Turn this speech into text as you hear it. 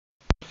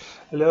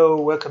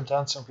Hello, welcome to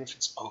Anson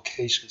Griffin's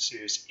occasional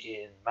series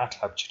in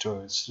Matlab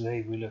tutorials.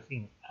 Today we're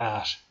looking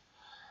at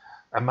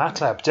a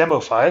Matlab demo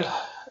file,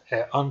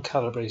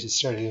 uncalibrated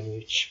stereo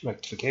image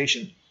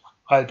rectification.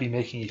 I'll be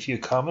making a few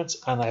comments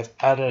and I've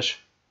added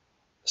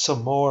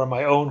some more of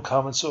my own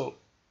comments, so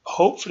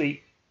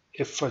hopefully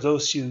if for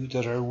those of you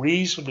that are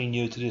reasonably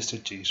new to this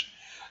that you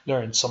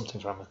learn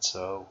something from it.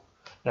 So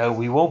now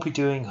we won't be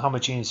doing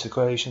homogeneous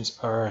equations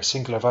or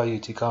singular value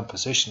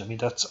decomposition. I mean,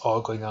 that's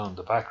all going on in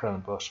the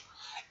background, but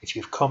if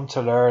you've come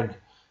to learn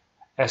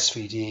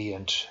SVD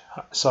and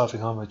solving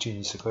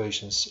homogeneous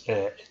equations,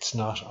 it's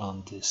not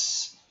on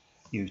this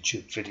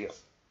YouTube video.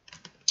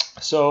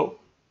 So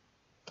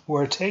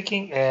we're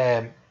taking,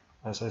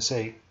 as I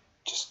say,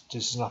 just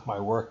this is not my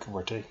work.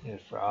 We're taking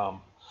it from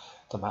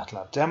the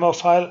Matlab demo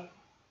file,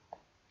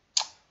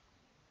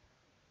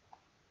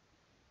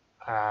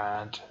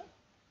 and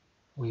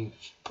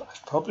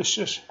I've published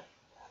it,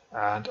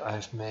 and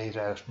I've made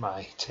out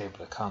my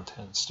table of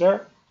contents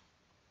there.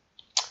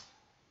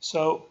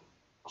 So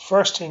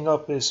first thing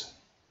up is,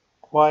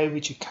 why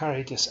would you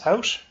carry this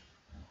out?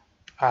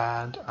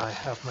 And I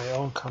have my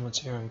own comments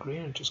here in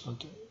green. I'm just going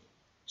to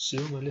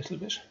zoom a little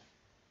bit.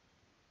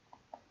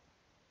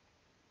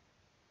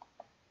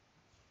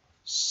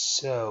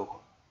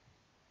 So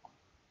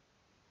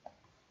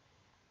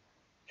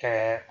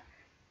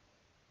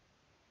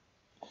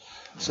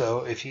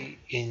if you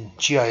in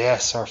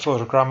GIS or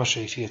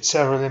photogrammetry, if you had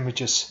several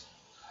images,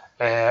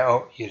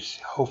 you'd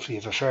hopefully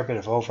have a fair bit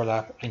of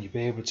overlap, and you'd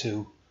be able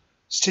to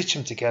stitch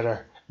them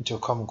together into a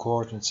common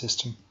coordinate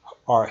system.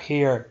 Or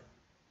here,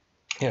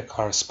 a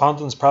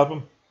correspondence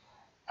problem,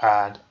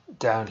 and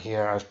down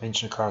here I've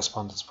mentioned a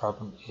correspondence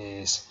problem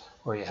is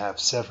where you have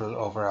several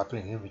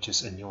overlapping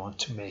images and you want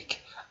to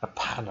make a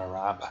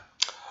panorama.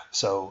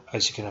 So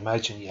as you can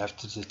imagine, you have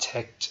to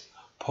detect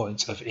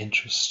points of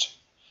interest.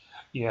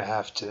 You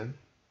have to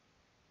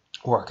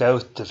work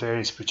out the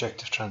various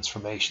projective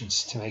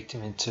transformations to make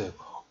them into,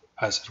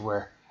 as it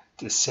were,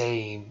 the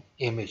same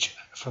image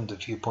from the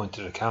viewpoint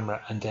of the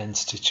camera, and then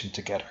stitch them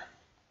together.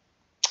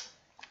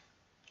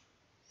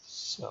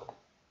 So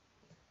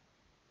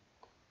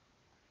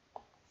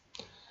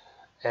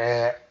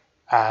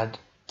and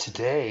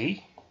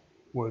today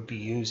we'll be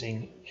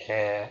using,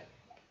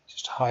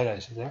 just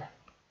highlighted there,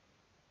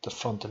 the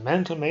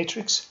fundamental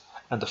matrix.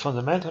 And the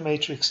fundamental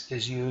matrix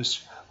is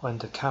used when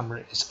the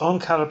camera is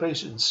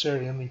uncalibrated in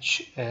stereo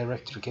image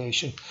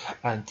rectification,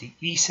 and the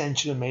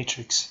essential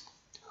matrix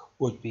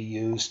would be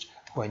used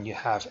when you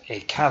have a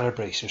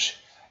calibrated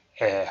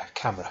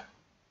camera.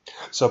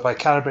 So by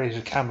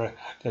calibrated camera,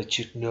 that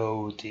you'd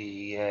know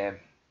the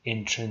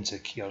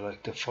intrinsic,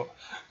 like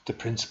the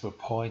principal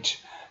point,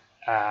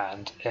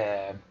 and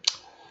the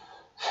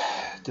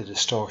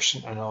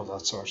distortion and all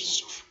that sort of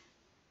stuff.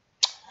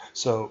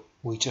 So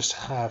we just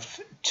have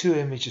two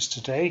images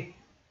today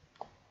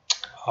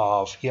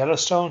of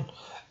Yellowstone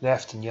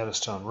left and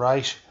Yellowstone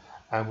right,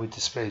 and we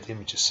displayed the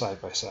images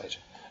side by side.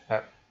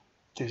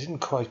 They didn't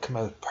quite come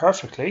out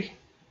perfectly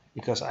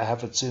because I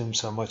have it zoomed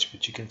so much,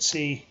 but you can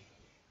see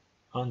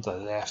on the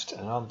left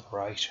and on the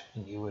right,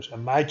 and you would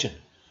imagine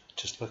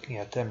just looking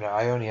at them now,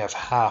 I only have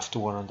half the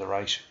one on the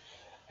right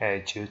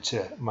due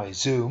to my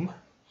zoom.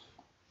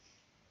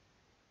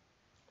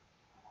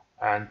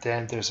 And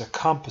then there's a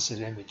composite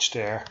image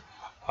there,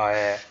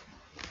 and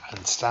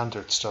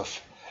standard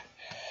stuff.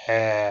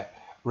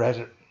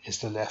 Red is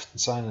the left and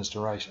cyan is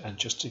the right, and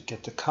just to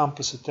get the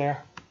composite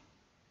there,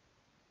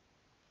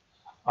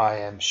 I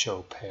am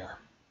show pair.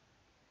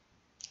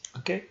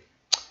 Okay,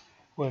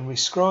 when we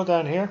scroll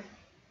down here,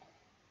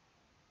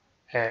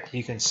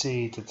 you can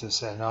see that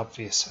there's an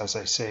obvious, as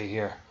I say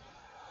here,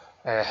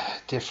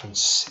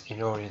 difference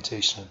in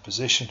orientation and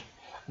position.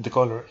 And the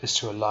goal is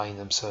to align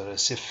them so that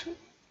as if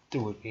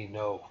there would be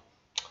no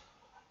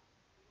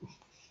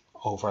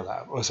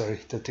overlap,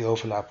 that the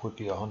overlap would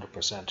be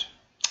 100%.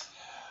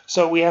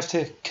 So we have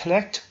to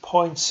collect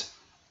points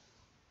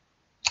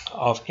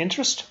of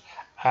interest,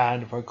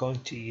 and we're going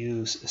to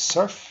use a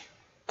surf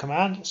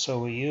command. So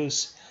we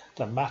use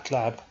the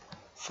Matlab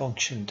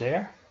function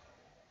there,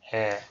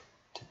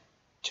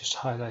 just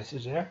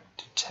highlighted there,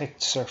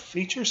 detect surf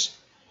features.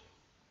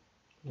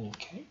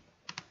 Okay,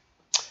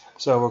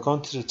 so we're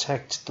going to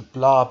detect the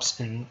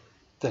blobs in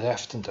the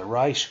left and the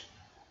right,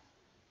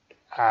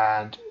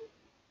 and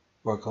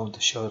we're going to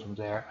show them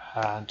there,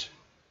 and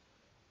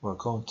we're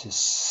going to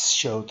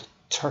show the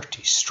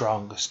 30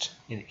 strongest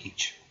in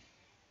each.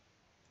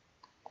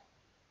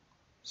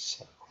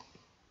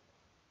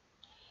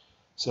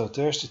 So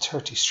there's the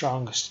 30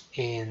 strongest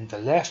in the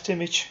left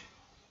image,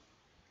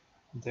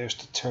 and there's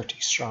the 30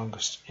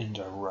 strongest in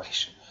the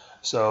right.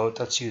 So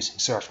that's using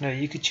surf. Now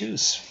you could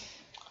use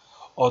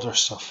other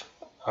stuff,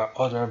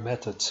 other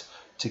methods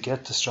to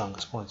get the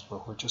strongest points,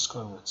 but we're just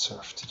going with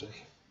surf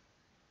today.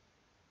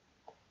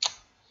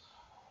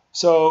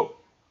 So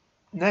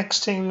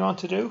next thing we want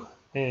to do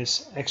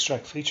is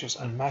extract features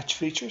and match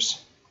features.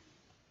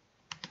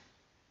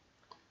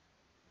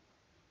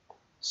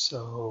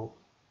 So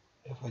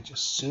if I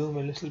just zoom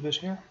a little bit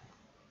here,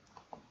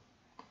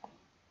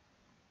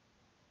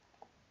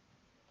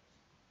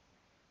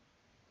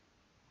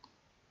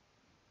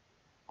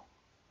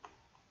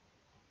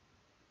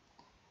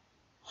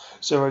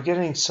 So we're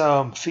getting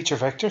some feature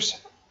vectors,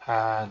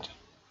 and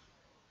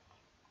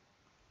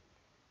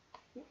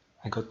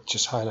I could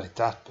just highlight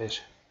that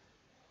bit.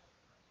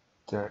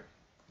 They're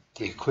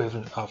the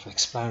equivalent of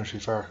explanatory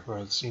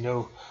variables, you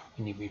know,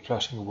 when you be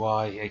plotting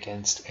y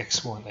against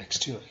x1,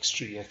 x2,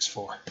 x3,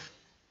 x4.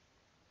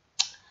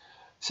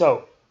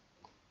 So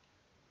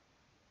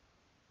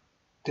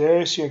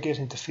there's you're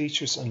getting the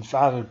features and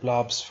valid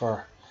blobs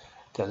for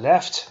the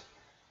left,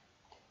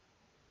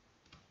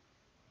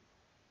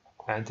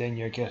 and then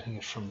you're getting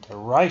it from the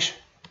right,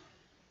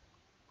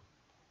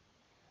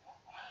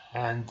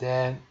 and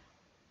then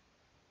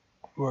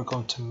we're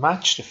going to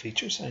match the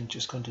features. I'm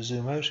just going to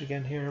zoom out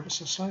again here ever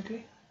so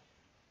slightly.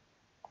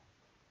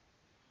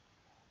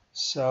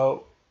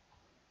 So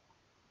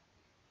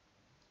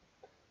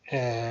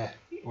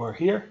we're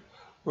here.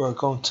 We're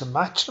going to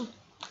match them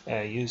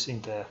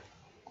using the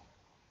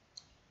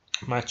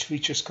match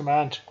features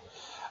command.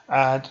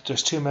 And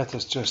there's two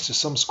methods. There's the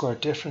sum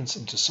squared difference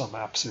and the sum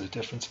absolute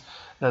difference.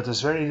 Now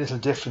there's very little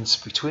difference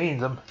between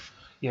them.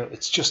 You know,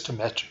 it's just a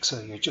metric,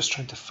 so you're just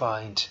trying to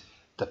find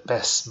the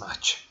best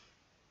match.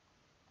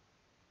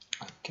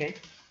 Okay,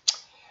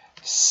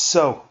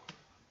 so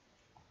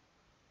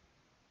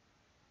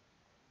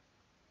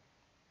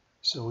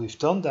we've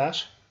done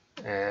that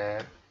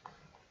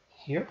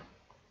here,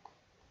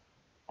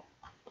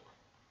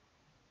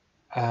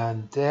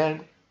 and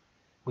then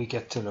we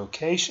get the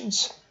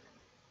locations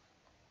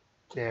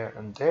there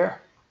and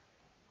there,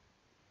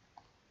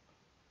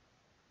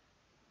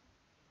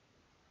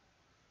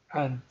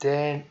 and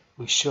then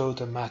we show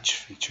the match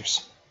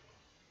features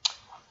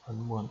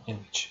on one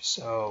image.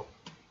 So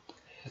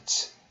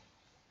it's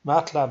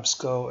Matlab's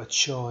go at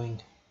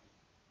showing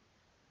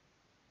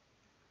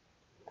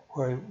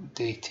where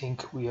they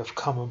think we have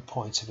common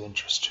points of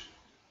interest.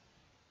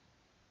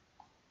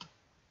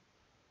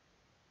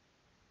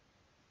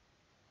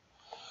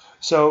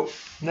 So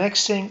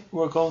next thing,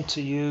 we're going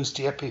to use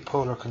the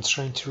epipolar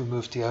constraint to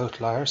remove the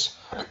outliers.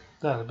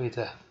 That'll be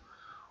the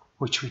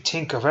which we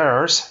think of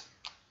errors,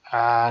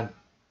 and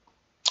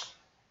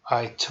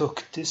I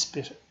took this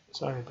bit,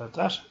 sorry about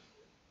that,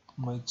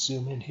 might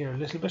zoom in here a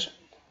little bit.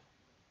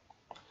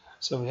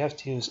 So we have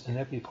to use an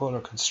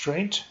epipolar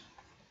constraint,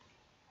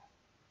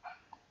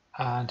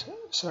 and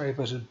sorry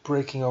about it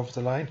breaking over the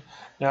line.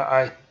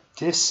 Now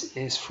this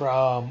is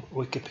from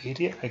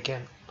Wikipedia.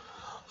 Again,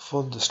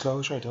 full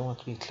disclosure, I don't want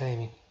to be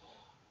claiming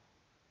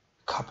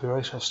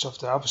copyright of stuff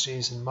that obviously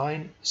isn't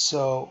mine.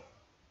 So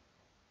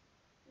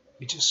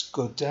we just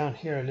go down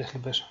here a little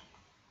bit.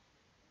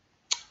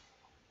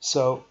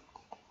 So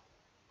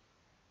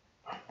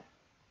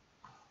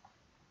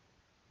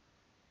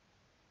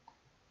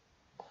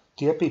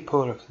the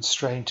epipolar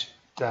constraint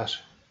that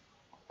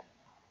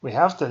we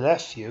have the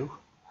left view,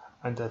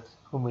 and that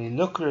when we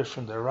look at it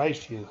from the right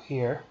view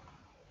here,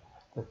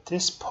 that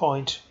this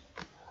point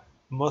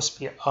must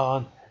be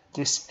on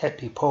this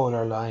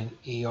epipolar line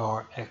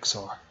ER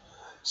XR.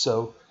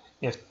 So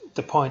if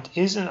the point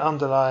isn't on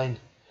the line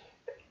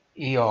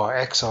ER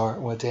XR,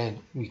 well then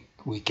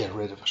we get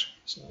rid of it.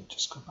 So I'll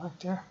just go back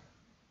there.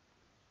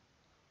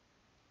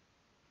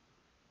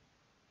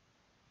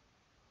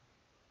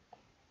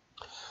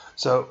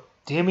 So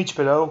the image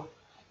below,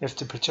 if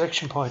the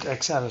projection point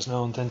XL is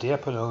known, then the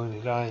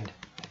epipolar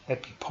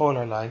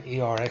line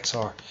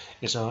ER/XR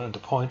is known, and the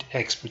point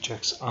X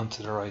projects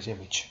onto the right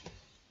image.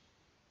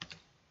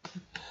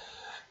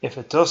 If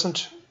it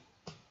doesn't,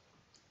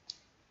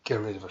 get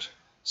rid of it.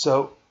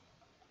 So,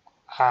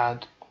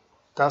 and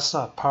that's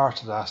not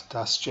part of that.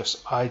 That's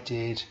just I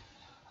did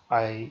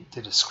a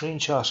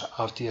screenshot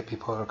of the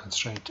epipolar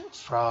constraint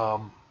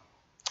from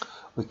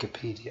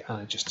Wikipedia,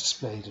 and I just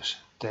displayed it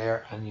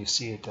there, and you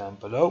see it down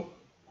below.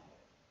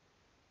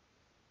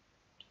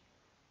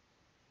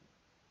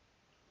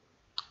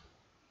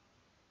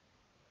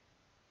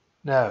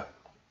 Now,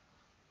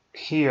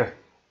 here,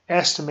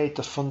 estimate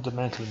the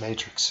fundamental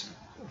matrix.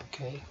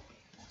 Okay,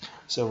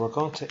 so we're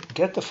going to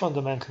get the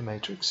fundamental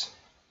matrix,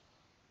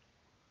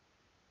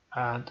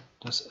 and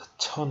there's a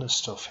ton of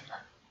stuff here.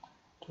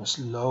 There's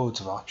loads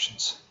of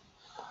options.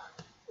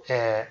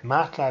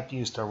 Matlab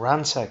used the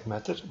ransack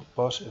method,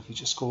 but if you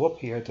just go up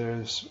here,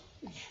 there's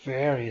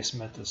various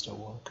methods that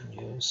one can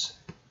use,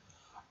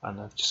 and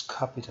I've just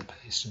copied and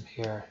pasted them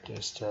here.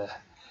 There's the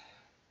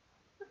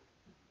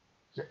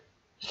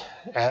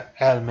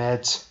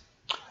LMEDs,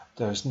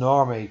 there's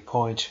norm A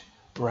point,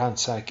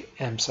 ransack,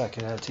 MSAC,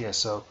 and LTS.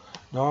 So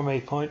norm A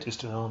point is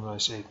the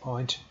normalized A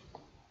point,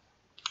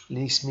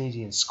 least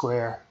median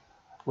square,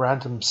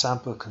 random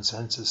sample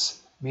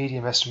consensus,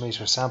 medium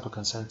estimator sample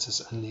consensus,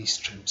 and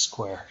least trim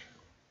square.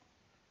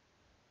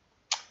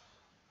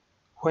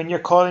 When you're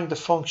calling the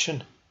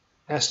function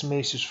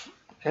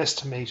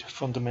estimate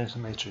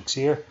fundamental matrix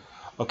here,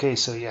 okay,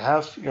 so you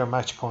have your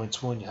match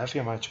points 1, you have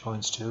your match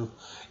points 2,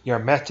 your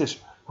method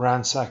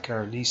ransack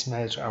or least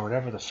med or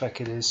whatever the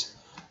feck it is,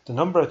 the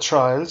number of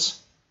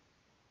trials,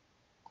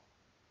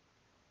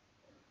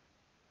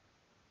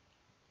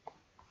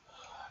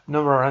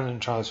 number of random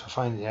trials for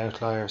finding the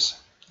outliers.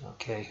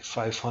 Okay,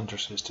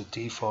 500 is the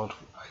default.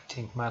 I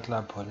think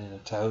Matlab put in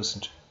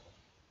 1,000.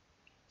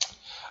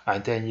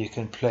 and then you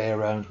can play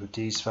around with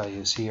these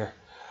values here.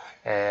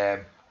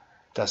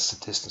 That's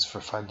the distance for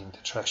finding the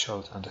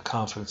threshold and the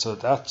confidence. So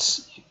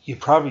that's, you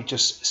probably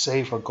just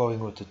say for going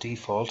with the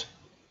default,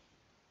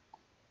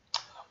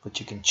 but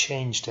you can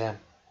change them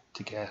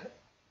to get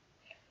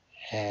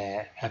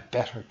a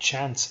better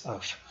chance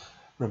of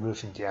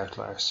removing the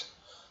outliers.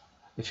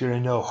 If you're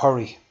in no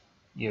hurry,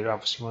 you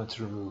obviously want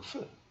to remove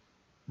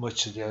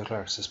much of the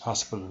outliers as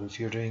possible. But if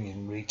you're doing it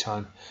in real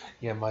time,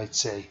 you might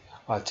say,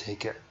 I'll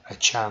take a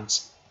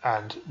chance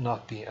and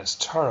not be as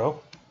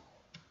thorough.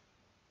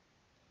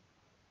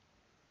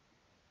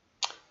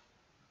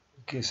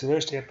 Okay, so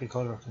there's the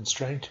epicolor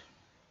constraint.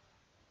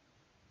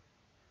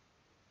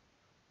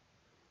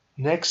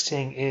 Next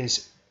thing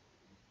is,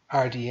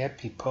 are the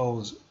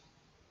epipoles,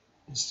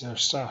 is their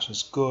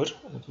status good?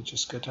 If we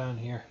just go down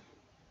here.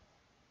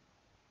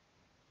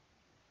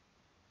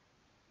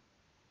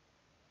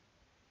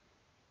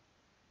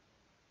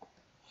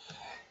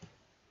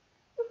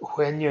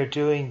 When you're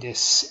doing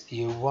this,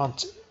 you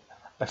want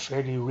a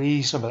fairly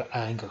reasonable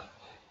angle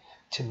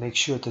to make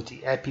sure that the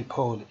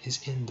epipole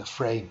is in the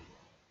frame.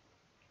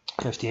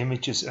 If the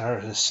images are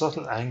at a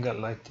subtle angle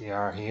like they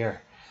are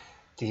here,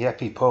 the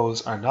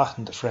epipoles are not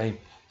in the frame.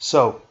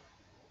 So,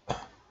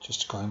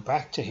 just going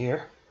back to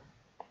here,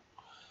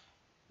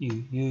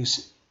 you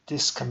use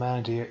this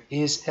command here,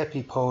 is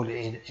epipole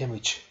in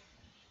image.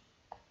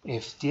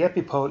 If the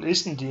epipole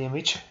isn't the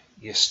image,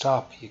 you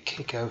stop, you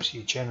kick out,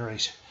 you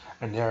generate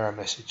an error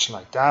message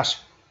like that.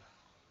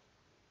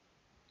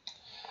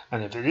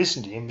 And if it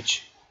isn't the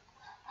image,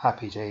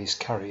 happy days,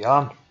 carry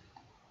on.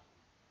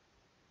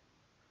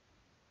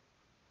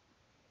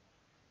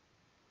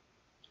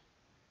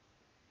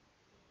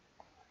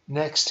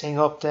 Next thing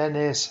up then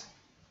is,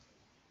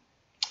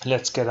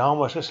 let's get on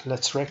with it.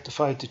 Let's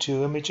rectify the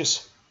two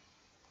images.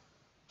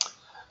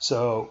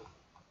 So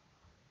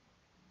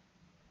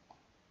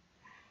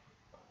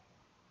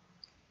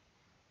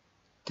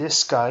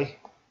this guy,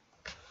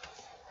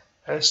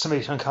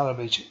 estimate and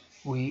calibrate,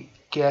 we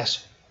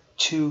get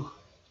two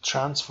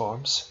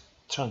transforms,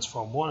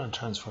 transform 1 and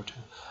transform 2.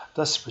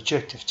 That's the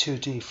projective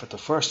 2D for the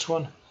first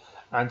one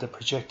and the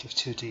projective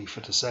 2D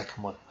for the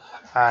second one.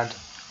 And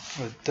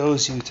for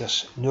those of you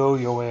that know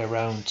your way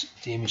around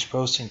the image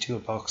processing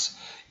toolbox,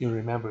 you'll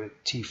remember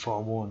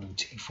T-form 1 and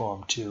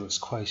T-form 2 is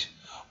quite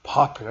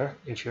popular.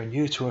 If you're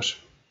new to it,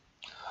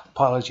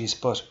 apologies,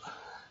 but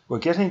we're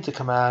getting the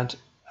command,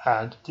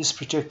 and this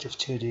projective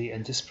 2D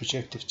and this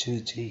projective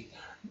 2D,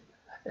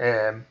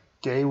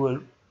 they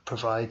will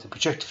provide the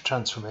projective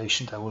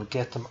transformation that will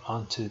get them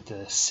onto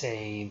the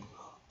same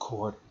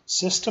coordinate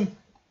system.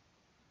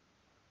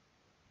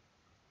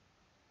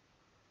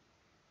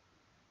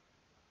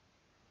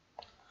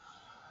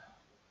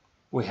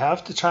 We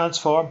have the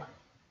transform.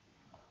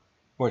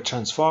 We're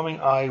transforming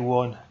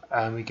I1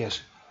 and we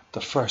get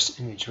the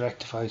first image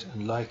rectified,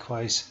 and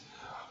likewise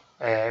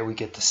we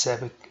get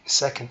the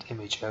second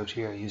image out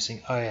here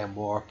using IM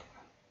warp.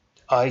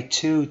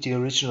 I2, the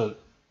original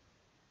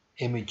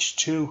image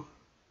 2,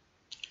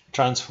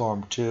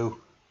 transform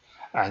 2,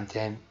 and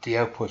then the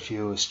output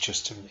view is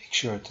just to make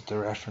sure that the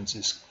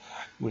references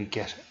we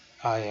get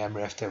IM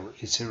ref there,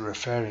 it's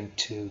referring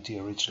to the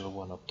original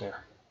one up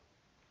there.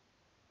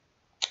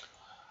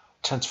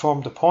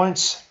 Transform the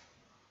points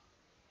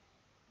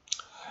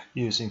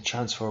using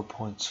transfer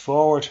points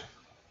forward,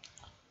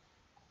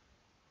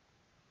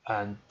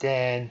 and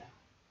then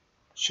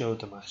show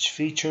the match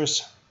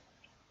features.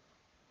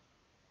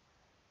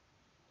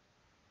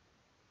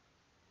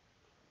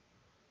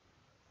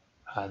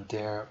 And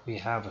there we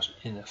have it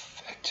in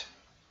effect.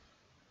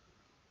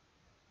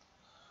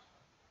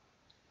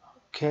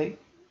 Okay,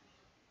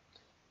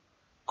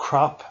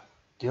 crop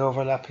the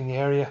overlapping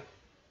area.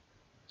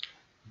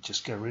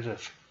 Just get rid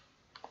of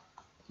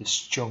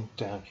this junk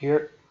down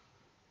here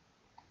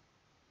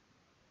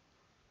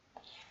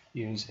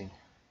using,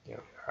 there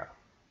we are.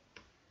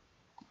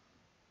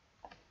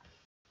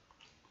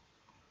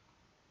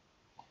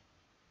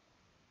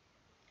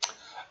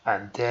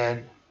 And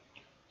then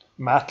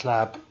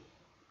Matlab,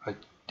 I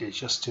did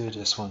just do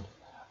this one.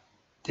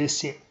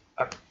 This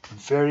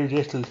very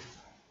little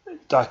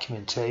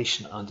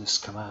documentation on this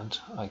command.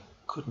 I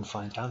couldn't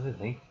find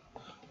anything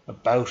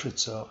about it,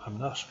 so I'm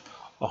not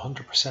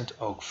 100%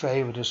 au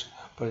fait with it,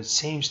 but it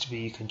seems to be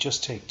you can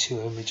just take two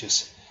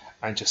images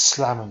and just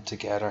slam them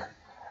together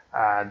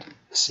and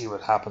see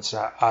what happens.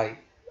 Now, I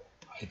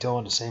don't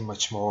want to say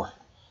much more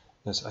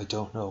because I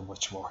don't know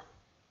much more.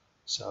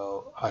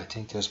 So I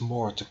think there's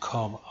more to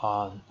come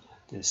on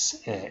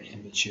this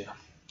image here.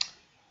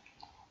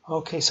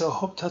 Okay, so I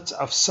hope that's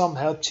of some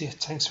help to you.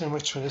 Thanks very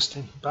much for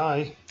listening.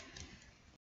 Bye.